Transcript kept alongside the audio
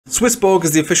SwissBorg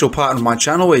is the official partner of my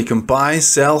channel where you can buy,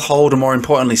 sell, hold and more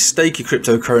importantly stake your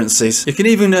cryptocurrencies. You can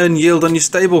even earn yield on your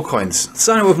stablecoins.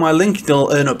 Sign up with my link and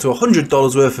you'll earn up to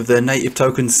 $100 worth of their native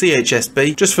token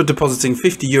CHSB just for depositing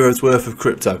 €50 worth of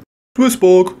crypto.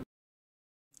 SwissBorg.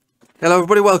 Hello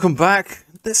everybody, welcome back.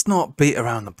 Let's not beat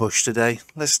around the bush today.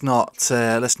 Let's not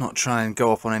try and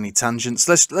go off on any tangents.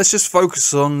 Let's just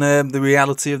focus on the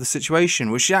reality of the situation,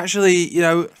 which actually,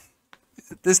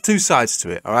 there's two sides to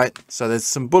it, all right? So there's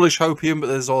some bullish hopium, but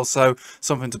there's also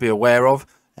something to be aware of.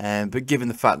 But given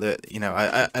the fact that,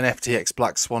 an FTX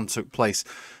black swan took place,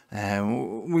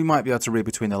 we might be able to read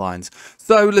between the lines.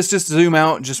 So let's just zoom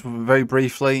out just very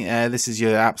briefly. This is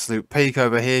your absolute peak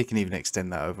over here. You can even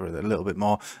extend that over a little bit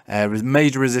more.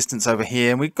 Major resistance over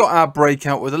here. And we've got our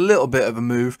breakout with a little bit of a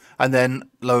move. And then,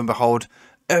 lo and behold,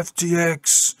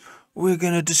 FTX. We're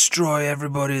going to destroy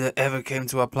everybody that ever came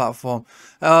to our platform.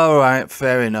 All right,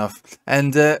 fair enough.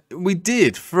 And we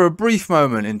did, for a brief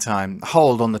moment in time,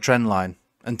 hold on the trend line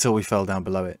until we fell down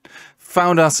below it.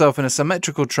 Found ourselves in a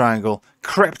symmetrical triangle,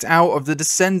 crept out of the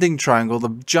descending triangle,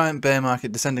 the giant bear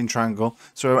market descending triangle.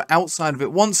 So we were outside of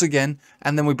it once again,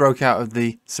 and then we broke out of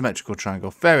the symmetrical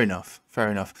triangle. Fair enough,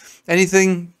 fair enough.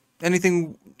 Anything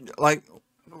like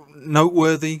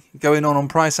noteworthy going on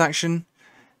price action?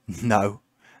 No.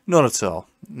 Not at all.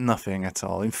 Nothing at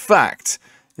all. In fact,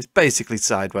 it's basically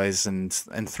sideways and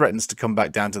threatens to come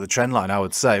back down to the trend line, I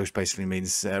would say, which basically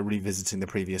means revisiting the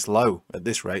previous low at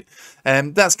this rate.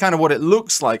 That's kind of what it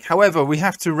looks like. However, we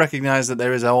have to recognize that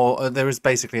there is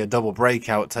basically a double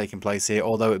breakout taking place here,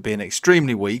 although it being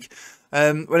extremely weak.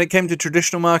 When it came to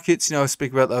traditional markets, I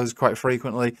speak about those quite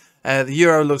frequently. The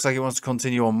euro looks like it wants to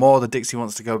continue on more. The Dixie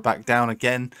wants to go back down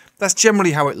again. That's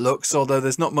generally how it looks, although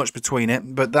there's not much between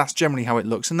it. But that's generally how it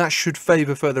looks, and that should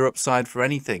favour further upside for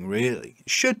anything, really. It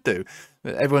should do.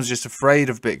 But everyone's just afraid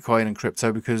of Bitcoin and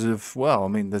crypto because of, well, I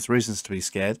mean, there's reasons to be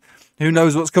scared. Who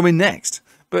knows what's coming next?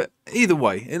 But either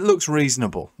way, it looks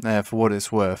reasonable for what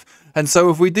it's worth. And so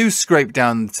if we do scrape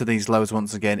down to these lows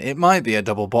once again, it might be a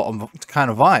double bottom kind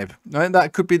of vibe. Right?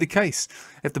 That could be the case.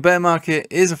 If the bear market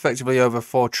is effectively over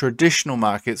for traditional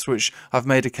markets, which I've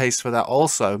made a case for that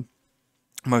also,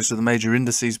 most of the major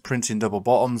indices printing double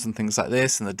bottoms and things like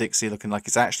this, and the Dixie looking like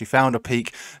it's actually found a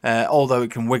peak, although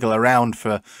it can wiggle around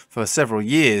for several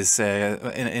years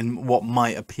in what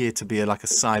might appear to be like a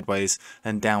sideways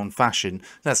and down fashion.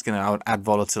 That's going to add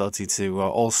volatility to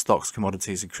all stocks,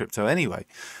 commodities and crypto anyway.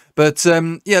 But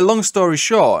yeah, long story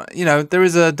short, there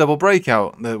is a double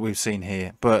breakout that we've seen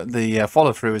here, but the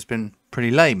follow through has been pretty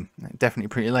lame, definitely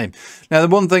pretty lame. Now, the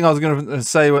one thing I was going to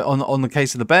say on the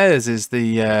case of the bears is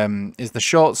the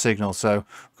short signal. So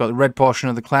we've got the red portion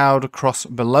of the cloud across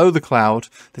below the cloud.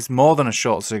 This is more than a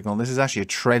short signal. This is actually a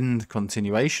trend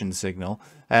continuation signal,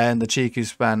 and the Chiku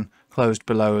span closed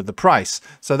below the price.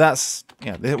 So that's,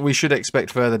 we should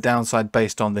expect further downside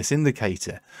based on this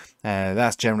indicator.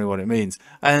 That's generally what it means.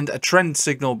 And a trend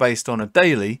signal based on a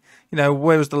daily,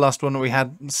 where was the last one that we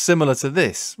had similar to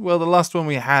this? Well, the last one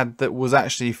we had that was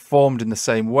actually formed in the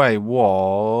same way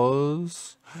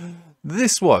was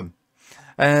this one.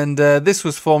 And this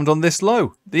was formed on this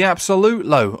low, the absolute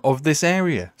low of this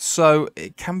area. So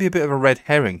it can be a bit of a red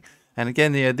herring. And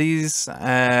again, these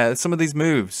some of these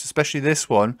moves, especially this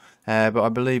one, but I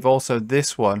believe also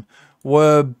this one,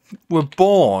 were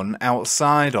born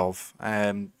outside of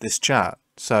this chart.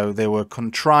 So they were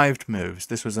contrived moves.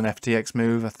 This was an FTX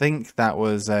move. I think that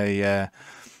was a.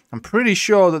 I'm pretty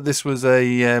sure that this was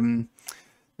a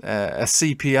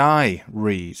CPI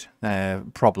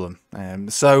read problem.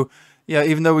 So. Yeah,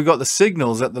 even though we got the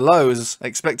signals at the lows,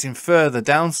 expecting further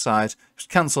downside, it's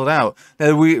cancelled out.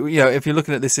 Now, if you're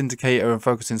looking at this indicator and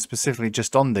focusing specifically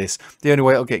just on this, the only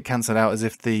way it'll get cancelled out is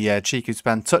if the Chiku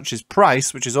span touches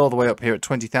price, which is all the way up here at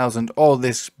 20,000, or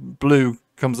this blue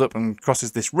comes up and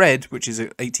crosses this red, which is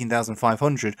at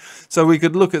 18,500. So we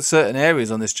could look at certain areas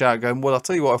on this chart going, well, I'll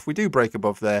tell you what, if we do break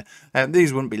above there,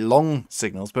 these wouldn't be long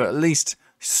signals, but at least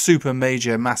super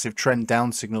major massive trend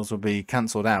down signals will be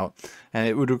cancelled out, and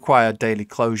it would require daily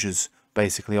closures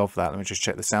basically of that. Let me just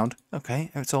check the sound.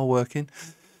 Okay, it's all working.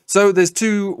 So there's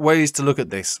two ways to look at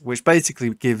this, which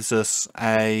basically gives us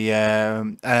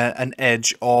an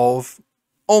edge of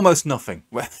almost nothing.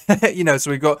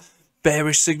 So we've got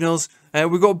bearish signals,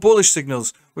 we've got bullish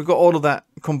signals, we've got all of that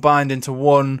combined into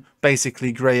one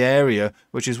basically grey area,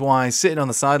 which is why sitting on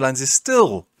the sidelines is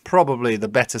still probably the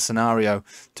better scenario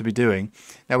to be doing.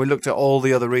 Now, we looked at all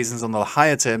the other reasons on the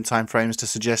higher term timeframes to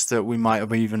suggest that we might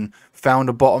have even found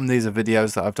a bottom. These are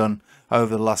videos that I've done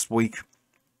over the last week,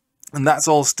 and that's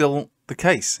all still the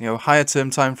case. You know, higher term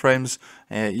time frames,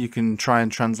 you can try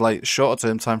and translate shorter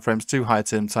term time frames to higher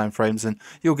term time frames, and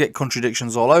you'll get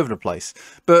contradictions all over the place.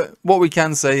 But what we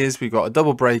can say is we've got a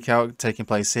double breakout taking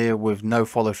place here with no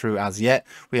follow through as yet.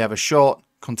 We have a short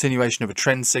continuation of a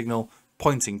trend signal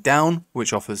pointing down,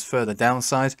 which offers further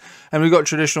downside, and we've got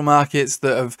traditional markets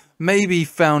that have maybe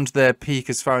found their peak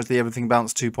as far as the everything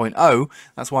bounce 2.0.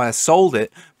 That's why I sold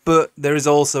it. But there is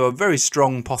also a very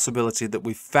strong possibility that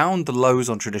we've found the lows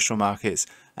on traditional markets,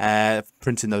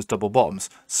 printing those double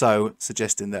bottoms. So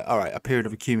suggesting that, all right, a period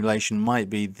of accumulation might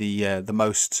be the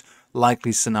most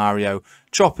likely scenario.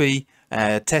 Choppy,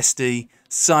 testy,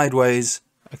 sideways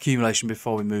accumulation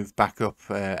before we move back up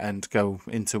and go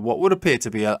into what would appear to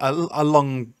be a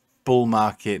long bull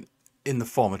market in the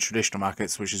form of traditional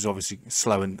markets, which is obviously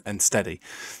slow and steady.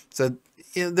 So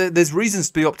there's reasons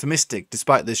to be optimistic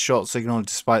despite this short signal,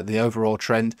 despite the overall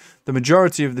trend. The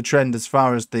majority of the trend, as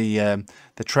far as the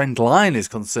trend line is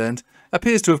concerned,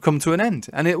 appears to have come to an end,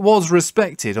 and it was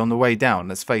respected on the way down.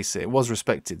 Let's face it, it was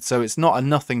respected. So it's not a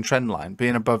nothing trend line.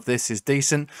 Being above this is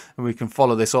decent, and we can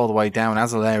follow this all the way down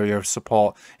as an area of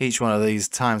support. Each one of these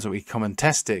times that we come and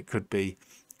test it could be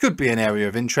an area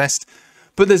of interest.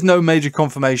 But there's no major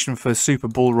confirmation for super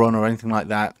bull run or anything like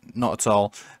that, not at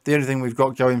all. The only thing we've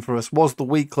got going for us was the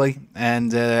weekly,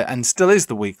 and still is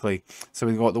the weekly. So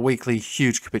we've got the weekly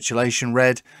huge capitulation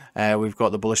red. We've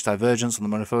got the bullish divergence on the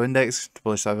money flow index, the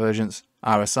bullish divergence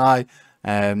RSI,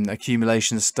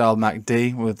 accumulation style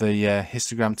MACD with the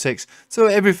histogram ticks. So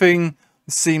everything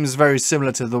seems very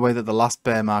similar to the way that the last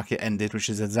bear market ended, which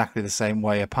is exactly the same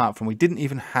way, apart from we didn't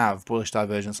even have bullish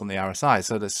divergence on the RSI.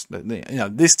 So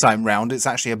this time round, it's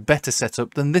actually a better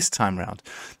setup than this time round.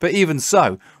 But even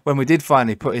so, when we did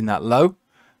finally put in that low,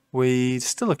 we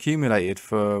still accumulated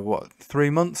for what, 3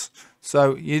 months.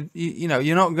 So you know,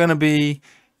 you're not going to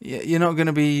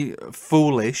be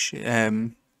foolish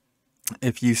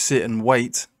if you sit and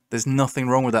wait. There's nothing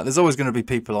wrong with that. There's always going to be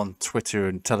people on Twitter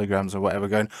and Telegrams or whatever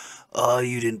going, "Oh,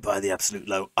 you didn't buy the absolute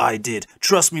low. I did.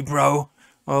 Trust me, bro."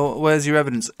 Well, where's your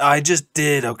evidence? I just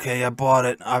did. Okay, I bought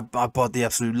it. I bought the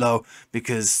absolute low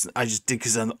because I just did,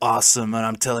 because I'm awesome and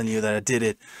I'm telling you that I did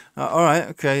it. All right.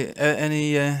 Okay.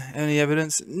 Any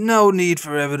evidence? No need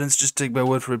for evidence. Just take my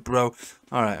word for it, bro.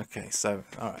 All right. Okay. So,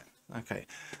 all right. Okay.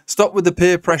 Stop with the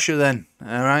peer pressure then.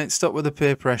 All right. Stop with the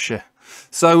peer pressure.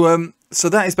 So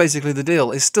that is basically the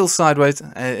deal. It's still sideways,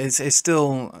 it's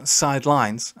still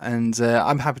sidelines, and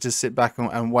I'm happy to sit back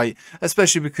and wait,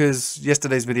 especially because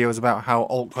yesterday's video was about how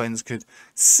altcoins could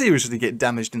seriously get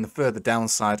damaged in the further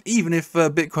downside. Even if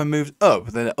Bitcoin moves up,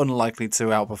 they're unlikely to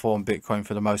outperform Bitcoin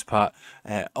for the most part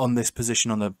on this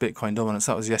position on the Bitcoin dominance.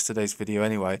 That was yesterday's video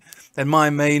anyway. And my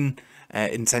main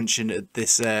intention at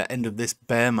this end of this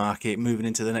bear market, moving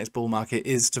into the next bull market,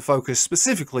 is to focus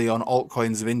specifically on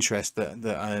altcoins of interest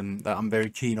that I'm very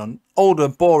keen on. Older,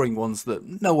 boring ones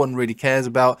that no one really cares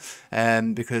about,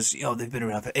 because you know they've been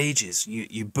around for ages.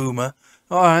 You boomer.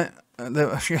 All right,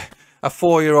 a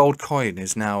 4-year-old coin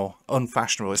is now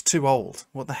unfashionable. It's too old.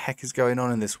 What the heck is going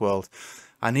on in this world?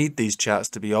 I need these charts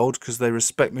to be old because they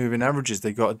respect moving averages.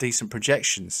 They've got decent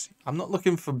projections. I'm not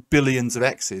looking for billions of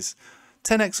X's.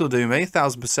 10x will do me.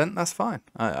 1,000%, that's fine.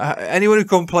 Anyone who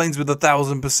complains with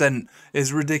 1,000%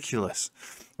 is ridiculous.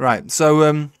 Right,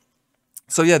 so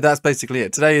yeah, that's basically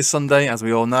it. Today is Sunday, as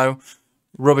we all know.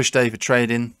 Rubbish day for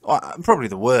trading. Probably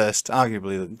the worst.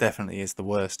 Arguably, definitely is the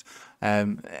worst.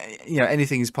 You know,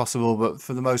 anything is possible, but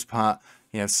for the most part,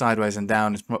 you know, sideways and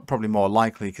down is probably more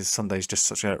likely because Sunday is just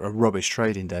such a rubbish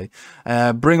trading day.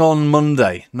 Bring on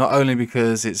Monday, not only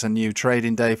because it's a new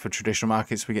trading day for traditional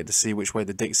markets, we get to see which way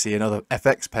the Dixie and other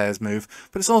FX pairs move,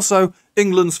 but it's also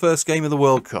England's first game of the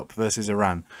World Cup versus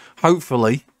Iran.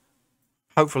 Hopefully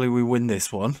we win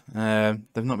this one.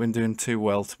 They've not been doing too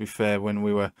well, to be fair, when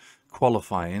we were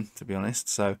qualifying, to be honest.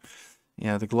 So, you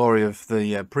know, the glory of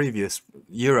the previous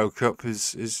Euro Cup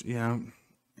is you know,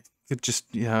 could just,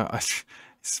 you know,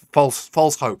 it's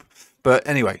false hope. But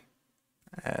anyway,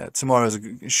 tomorrow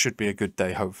should be a good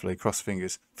day, hopefully. Cross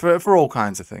fingers for all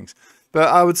kinds of things. But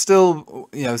I would still,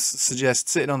 you know, suggest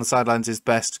sitting on the sidelines is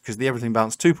best, because the Everything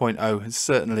Bounce 2.0 has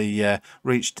certainly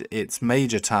reached its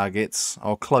major targets,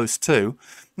 or close to.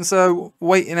 And so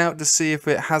waiting out to see if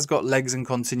it has got legs and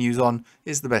continues on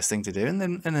is the best thing to do. And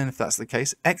then if that's the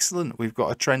case, excellent. We've got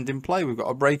a trend in play. We've got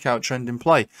a breakout trend in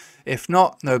play. If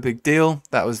not, no big deal.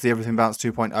 That was the Everything Bounce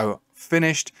 2.0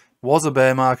 finished. Was a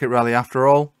bear market rally after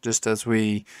all, just as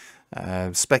we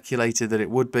speculated that it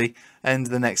would be. And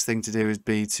the next thing to do is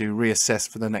to reassess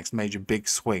for the next major big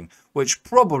swing, which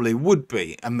probably would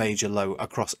be a major low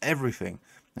across everything.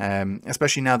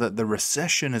 especially now that the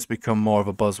recession has become more of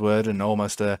a buzzword and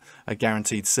almost a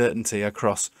guaranteed certainty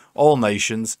across all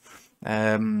nations.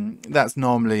 That's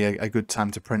normally a good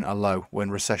time to print a low when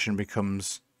recession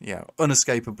becomes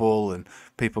unescapable and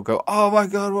people go, oh my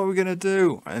god, what are we gonna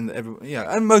do? And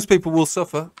and most people will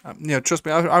suffer. Trust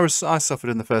me, I suffered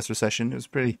in the first recession. It was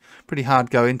pretty hard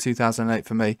going, 2008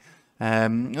 for me.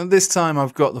 And this time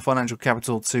I've got the financial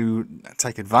capital to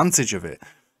take advantage of it,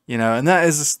 and that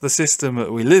is the system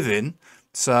that we live in.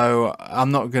 So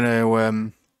I'm not gonna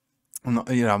I'm not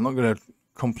gonna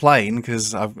complain,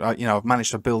 because I've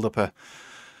managed to build up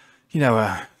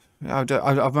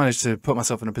I've managed to put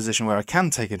myself in a position where I can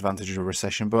take advantage of a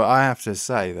recession. But I have to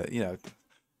say that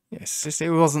it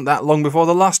wasn't that long before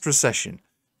the last recession,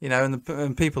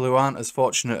 and people who aren't as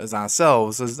fortunate as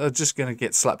ourselves are just going to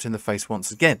get slapped in the face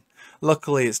once again.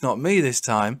 Luckily, it's not me this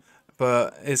time,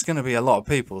 but it's going to be a lot of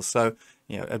people. So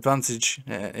take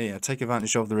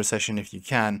advantage of the recession if you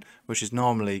can, which is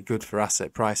normally good for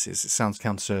asset prices. It sounds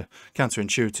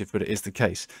counterintuitive, but it is the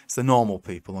case. It's the normal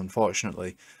people,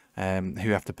 unfortunately, who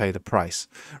have to pay the price.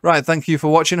 Right, thank you for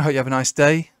watching. I hope you have a nice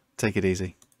day. Take it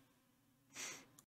easy.